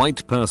and a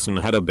white person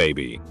had a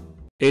baby,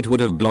 it would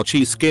have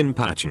blotchy skin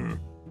pattern.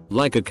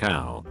 Like a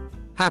cow.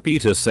 Happy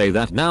to say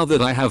that now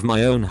that I have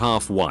my own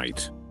half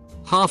white,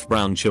 half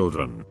brown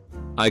children,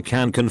 I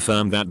can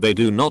confirm that they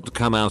do not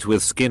come out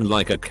with skin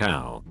like a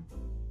cow.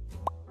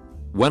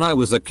 When I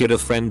was a kid, a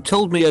friend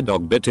told me a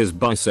dog bit his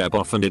bicep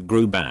off and it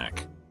grew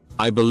back.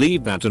 I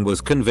believed that and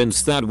was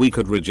convinced that we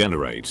could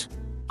regenerate.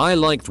 I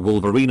liked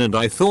Wolverine and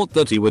I thought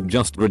that he would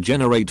just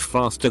regenerate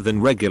faster than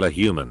regular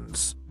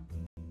humans.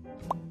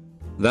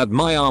 That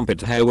my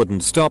armpit hair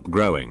wouldn't stop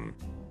growing.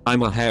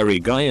 I'm a hairy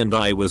guy and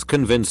I was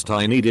convinced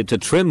I needed to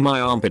trim my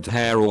armpit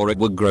hair or it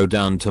would grow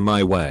down to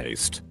my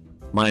waist.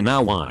 My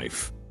now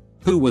wife,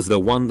 who was the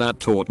one that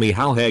taught me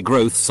how hair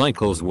growth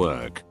cycles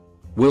work,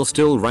 will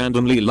still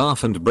randomly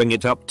laugh and bring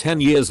it up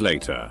 10 years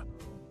later.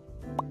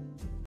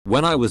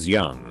 When I was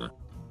young,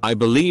 I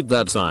believed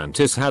that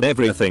scientists had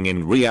everything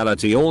in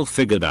reality all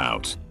figured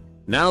out.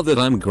 Now that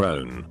I'm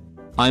grown,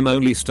 I'm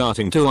only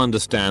starting to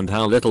understand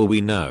how little we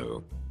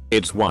know.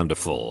 It's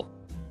wonderful.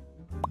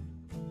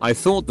 I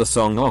thought the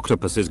song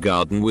Octopus's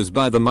Garden was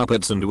by the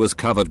Muppets and was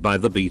covered by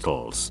the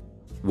Beatles.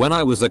 When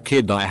I was a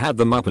kid I had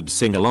the Muppets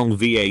sing-along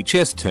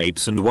VHS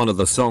tapes, and one of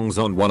the songs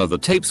on one of the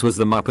tapes was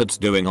the Muppets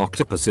doing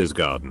Octopus's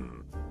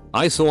Garden.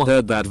 I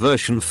heard that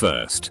version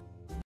first.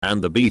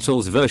 And the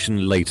Beatles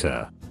version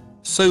later.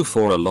 So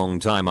for a long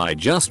time I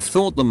just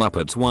thought the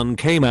Muppets one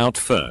came out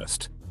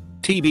first.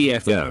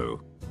 TBFO.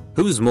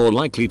 Who's more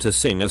likely to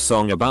sing a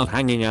song about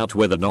hanging out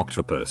with an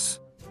octopus?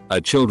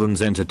 A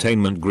children's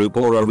entertainment group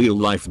or a real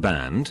life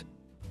band?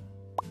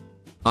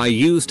 I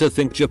used to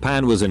think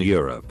Japan was in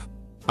Europe.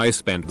 I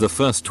spent the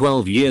first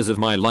 12 years of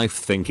my life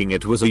thinking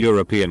it was a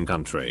European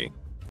country.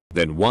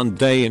 Then one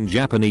day in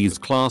Japanese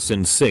class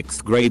in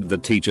 6th grade the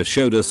teacher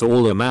showed us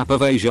all a map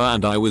of Asia,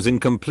 and I was in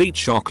complete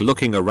shock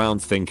looking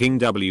around thinking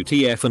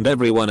WTF, and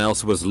everyone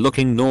else was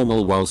looking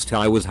normal whilst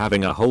I was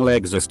having a whole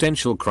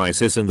existential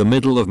crisis in the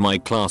middle of my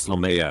class.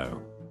 LMAO.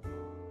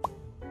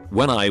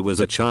 When I was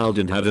a child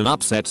and had an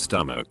upset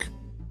stomach,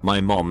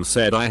 my mom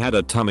said I had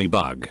a tummy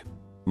bug.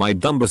 My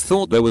dumbers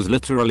thought there was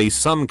literally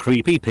some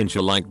creepy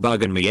pincher like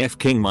bug in me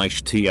fking my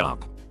shitty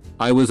up.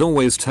 I was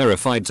always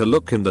terrified to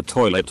look in the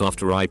toilet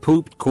after I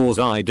pooped cause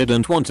I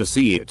didn't want to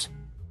see it.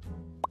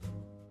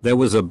 There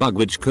was a bug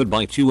which could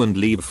bite you and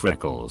leave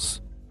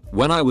freckles.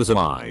 When I was a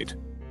kid,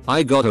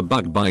 I got a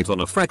bug bite on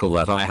a freckle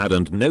that I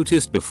hadn't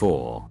noticed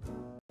before.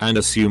 And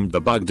assumed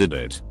the bug did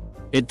it.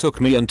 It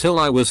took me until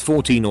I was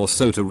 14 or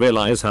so to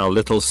realize how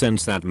little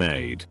sense that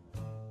made.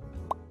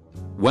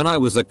 When I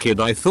was a kid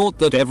I thought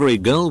that every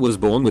girl was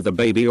born with a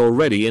baby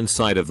already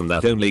inside of them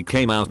that only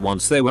came out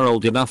once they were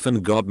old enough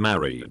and got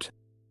married.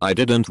 I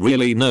didn't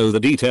really know the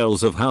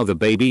details of how the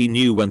baby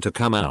knew when to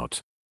come out.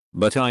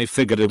 But I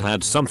figured it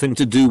had something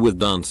to do with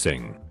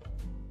dancing.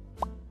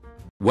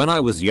 When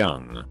I was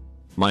young,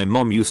 my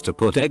mom used to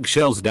put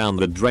eggshells down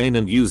the drain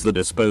and use the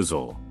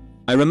disposal.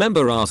 I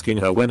remember asking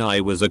her when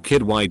I was a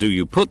kid, why do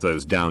you put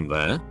those down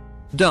there?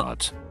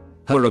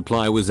 Her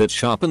reply was, it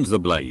sharpens the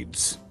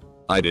blades.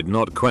 I did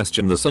not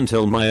question this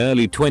until my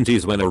early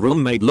 20s when a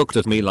roommate looked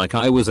at me like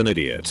I was an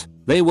idiot.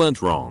 They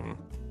weren't wrong.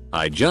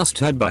 I just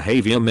had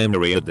behavior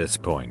memory at this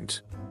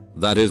point.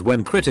 That is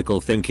when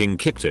critical thinking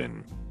kicked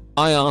in.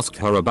 I asked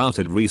her about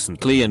it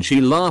recently and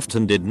she laughed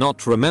and did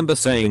not remember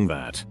saying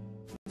that.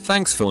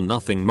 Thanks for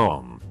nothing,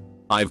 mom.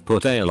 I've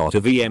put a lot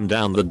of EM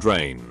down the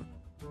drain.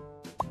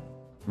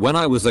 When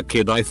I was a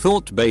kid I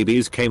thought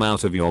babies came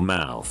out of your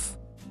mouth.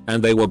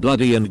 And they were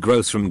bloody and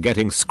gross from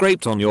getting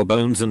scraped on your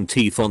bones and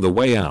teeth on the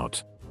way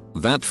out.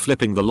 That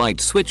flipping the light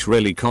switch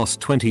really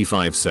cost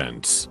 25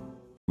 cents.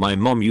 My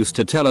mom used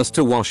to tell us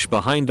to wash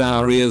behind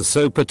our ears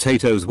so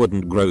potatoes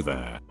wouldn't grow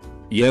there.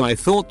 Yeah, I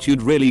thought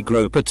you'd really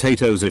grow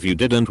potatoes if you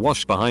didn't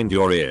wash behind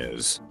your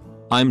ears.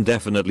 I'm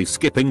definitely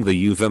skipping the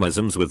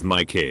euphemisms with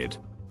my kid.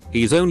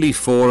 He's only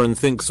 4 and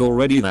thinks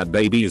already that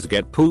babies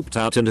get pooped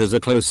out and has a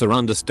closer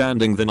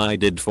understanding than I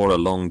did for a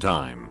long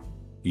time.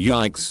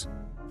 Yikes.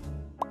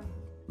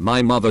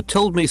 My mother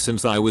told me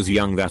since I was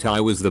young that I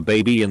was the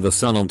baby in the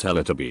sun on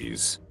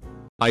Teletubbies.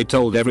 I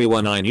told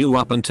everyone I knew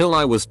up until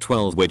I was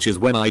 12, which is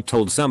when I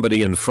told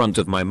somebody in front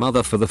of my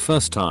mother for the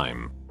first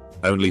time.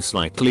 Only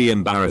slightly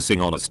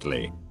embarrassing,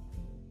 honestly.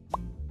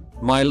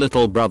 My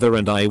little brother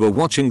and I were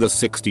watching the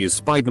 60s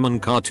Spider-Man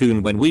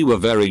cartoon when we were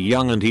very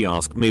young, and he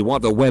asked me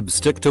what the webs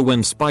stick to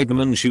when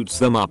Spider-Man shoots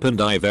them up,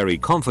 and I very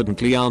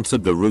confidently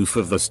answered the roof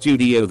of the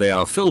studio they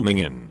are filming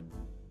in.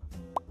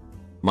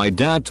 My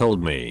dad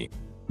told me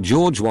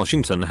George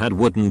Washington had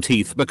wooden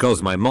teeth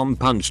because my mom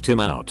punched him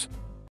out.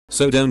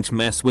 So don't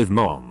mess with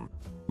mom.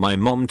 My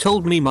mom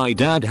told me my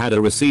dad had a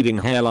receding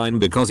hairline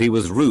because he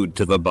was rude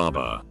to the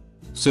barber.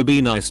 So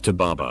be nice to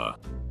barber.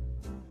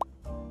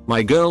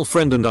 My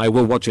girlfriend and I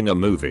were watching a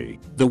movie,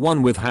 the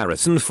one with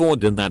Harrison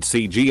Ford and that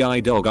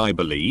CGI dog, I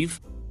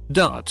believe.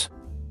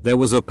 There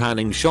was a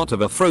panning shot of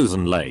a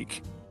frozen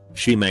lake.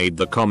 She made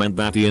the comment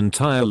that the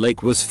entire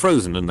lake was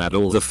frozen and that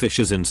all the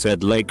fishes in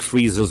said lake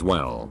freeze as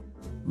well.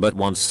 But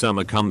once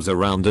summer comes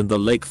around and the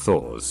lake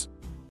thaws,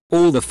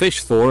 all the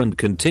fish thaw and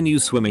continue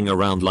swimming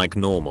around like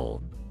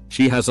normal.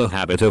 She has a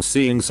habit of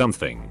seeing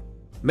something,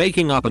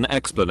 making up an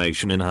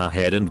explanation in her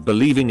head and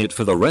believing it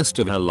for the rest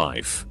of her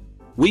life.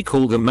 We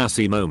call them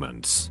Massey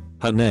moments,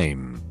 her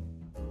name.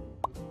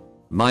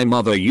 My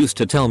mother used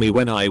to tell me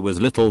when I was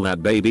little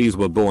that babies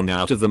were born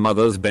out of the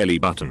mother's belly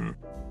button.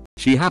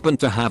 She happened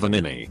to have an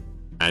innie,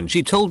 and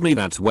she told me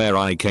that's where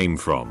I came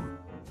from.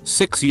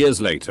 6 years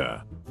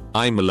later,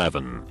 I'm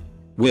 11.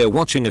 We're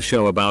watching a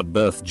show about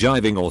birth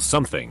jiving or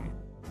something.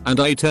 And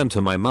I turn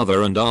to my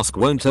mother and ask,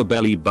 won't her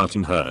belly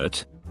button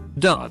hurt?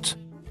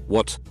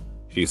 What?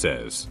 She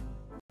says.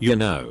 You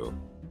know.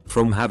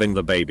 From having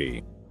the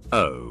baby.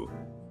 Oh.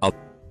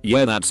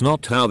 Yeah, that's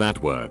not how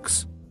that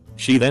works.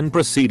 She then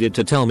proceeded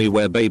to tell me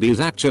where babies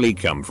actually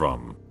come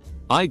from.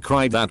 I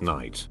cried that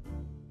night.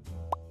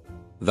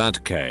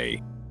 That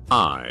K-I-T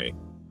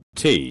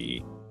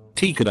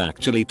could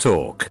actually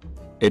talk.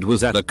 It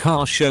was at a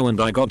car show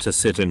and I got to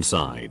sit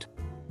inside.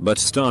 But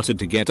started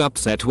to get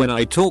upset when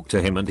I talked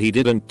to him and he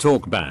didn't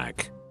talk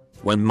back.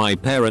 When my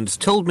parents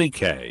told me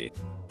K-I-T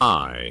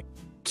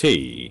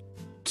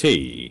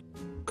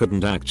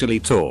couldn't actually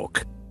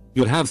talk,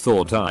 you'd have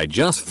thought I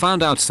just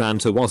found out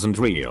Santa wasn't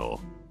real.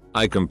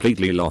 I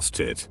completely lost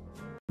it.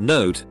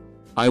 Note,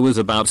 I was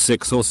about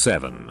 6 or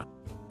 7.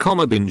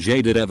 Been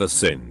jaded ever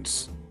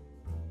since.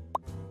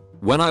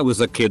 When I was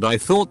a kid I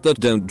thought that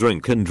don't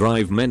drink and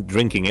drive meant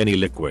drinking any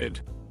liquid.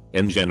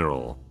 In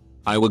general.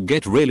 I would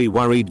get really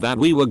worried that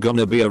we were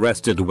gonna be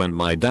arrested when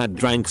my dad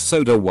drank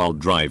soda while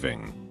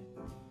driving.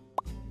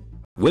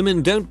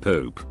 Women don't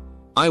poop.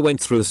 I went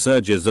through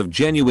surges of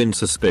genuine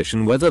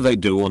suspicion whether they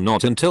do or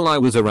not until I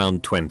was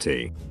around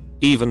 20.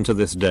 Even to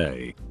this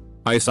day.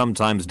 I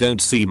sometimes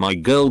don't see my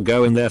girl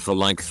go in there for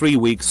like 3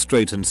 weeks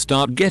straight and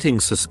start getting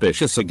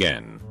suspicious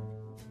again.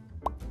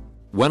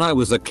 When I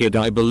was a kid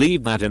I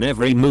believed that in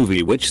every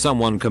movie which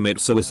someone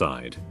commits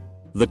suicide,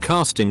 the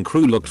casting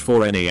crew looked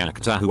for any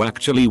actor who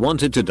actually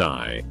wanted to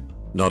die.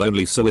 Not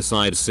only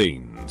suicide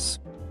scenes.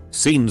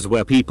 Scenes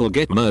where people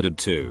get murdered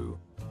too.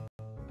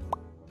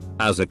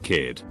 As a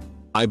kid,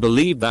 I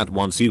believed that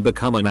once you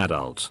become an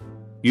adult,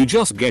 you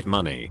just get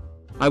money.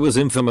 I was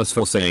infamous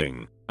for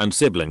saying, and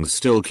siblings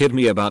still kid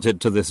me about it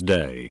to this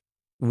day.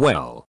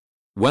 Well,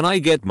 when I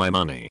get my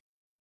money.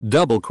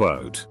 Double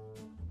quote.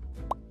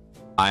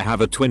 I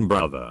have a twin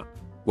brother.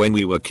 When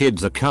we were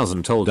kids a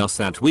cousin told us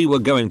that we were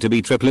going to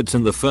be triplets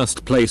in the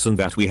first place and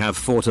that we have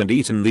fought and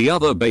eaten the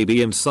other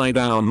baby inside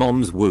our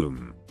mom's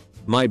womb.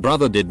 My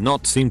brother did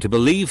not seem to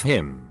believe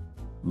him.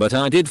 But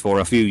I did for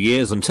a few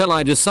years until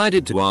I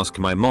decided to ask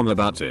my mom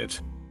about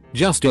it.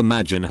 Just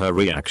imagine her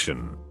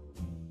reaction.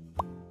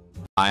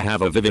 I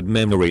have a vivid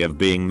memory of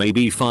being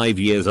maybe 5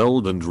 years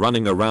old and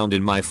running around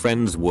in my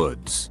friend's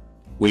woods.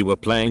 We were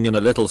playing in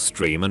a little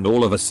stream and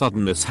all of a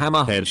sudden this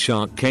hammerhead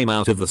shark came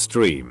out of the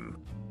stream.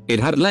 It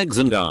had legs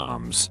and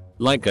arms,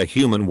 like a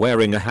human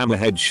wearing a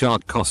hammerhead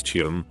shark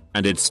costume,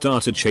 and it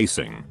started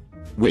chasing.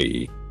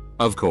 We,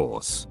 of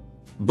course,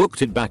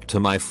 booked it back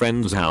to my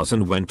friend's house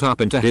and went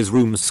up into his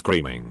room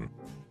screaming.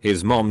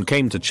 His mom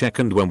came to check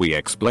and when we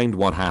explained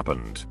what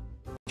happened,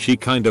 she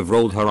kind of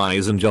rolled her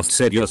eyes and just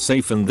said you're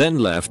safe and then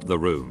left the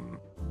room.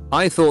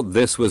 I thought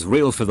this was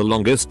real for the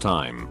longest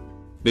time.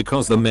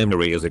 Because the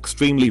memory is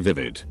extremely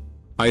vivid.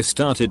 I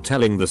started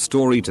telling the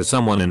story to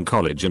someone in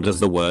college and as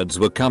the words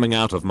were coming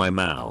out of my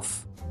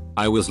mouth,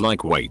 I was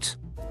like wait.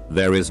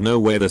 There is no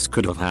way this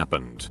could have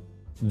happened.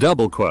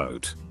 Double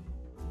quote.